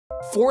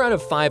4 out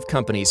of 5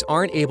 companies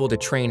aren't able to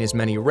train as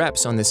many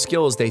reps on the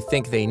skills they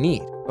think they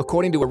need,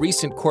 according to a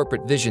recent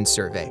corporate vision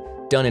survey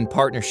done in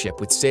partnership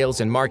with Sales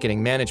and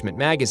Marketing Management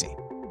magazine.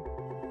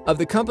 Of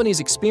the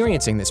companies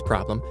experiencing this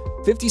problem,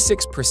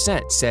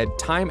 56% said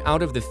time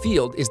out of the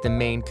field is the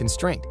main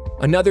constraint.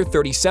 Another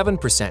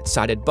 37%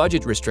 cited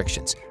budget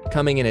restrictions,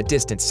 coming in a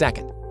distant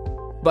second.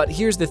 But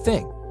here's the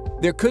thing,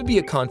 there could be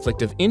a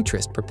conflict of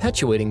interest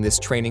perpetuating this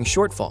training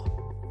shortfall.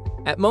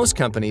 At most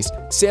companies,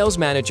 sales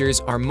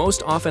managers are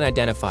most often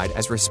identified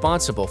as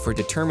responsible for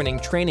determining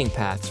training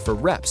paths for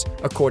reps,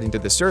 according to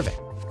the survey.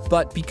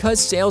 But because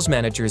sales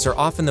managers are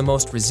often the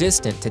most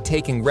resistant to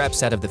taking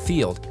reps out of the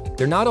field,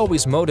 they're not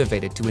always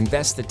motivated to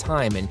invest the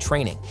time in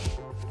training.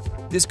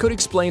 This could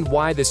explain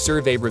why the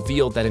survey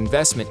revealed that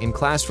investment in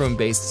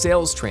classroom-based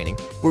sales training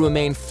will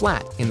remain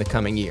flat in the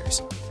coming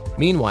years.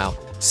 Meanwhile,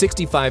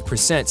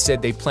 65% said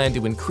they plan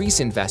to increase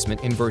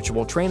investment in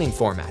virtual training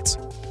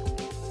formats.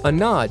 A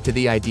nod to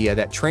the idea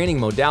that training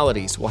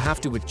modalities will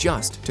have to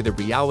adjust to the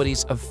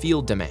realities of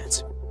field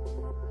demands.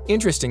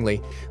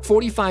 Interestingly,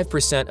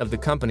 45% of the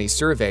companies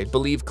surveyed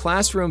believe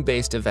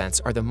classroom-based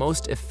events are the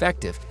most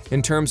effective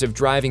in terms of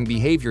driving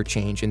behavior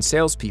change in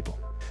salespeople,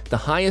 the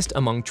highest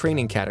among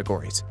training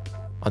categories.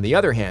 On the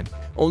other hand,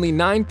 only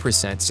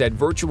 9% said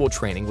virtual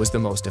training was the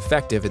most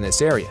effective in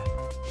this area.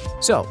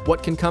 So,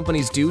 what can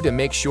companies do to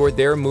make sure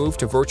their move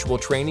to virtual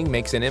training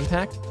makes an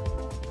impact?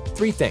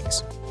 3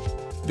 things.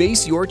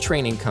 Base your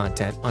training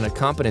content on a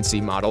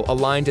competency model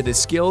aligned to the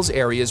skills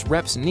areas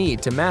reps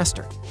need to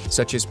master,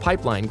 such as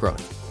pipeline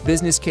growth,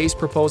 business case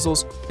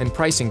proposals, and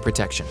pricing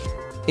protection.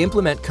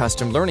 Implement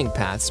custom learning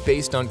paths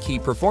based on key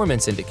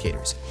performance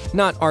indicators,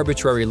 not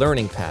arbitrary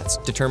learning paths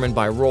determined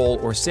by role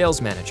or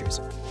sales managers.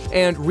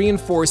 And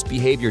reinforce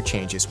behavior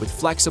changes with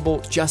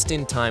flexible,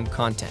 just-in-time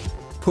content,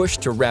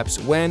 pushed to reps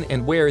when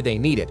and where they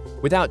need it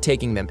without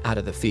taking them out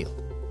of the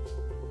field.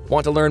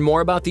 Want to learn more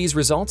about these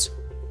results?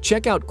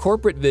 Check out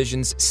Corporate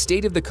Vision's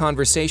State of the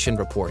Conversation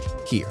report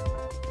here.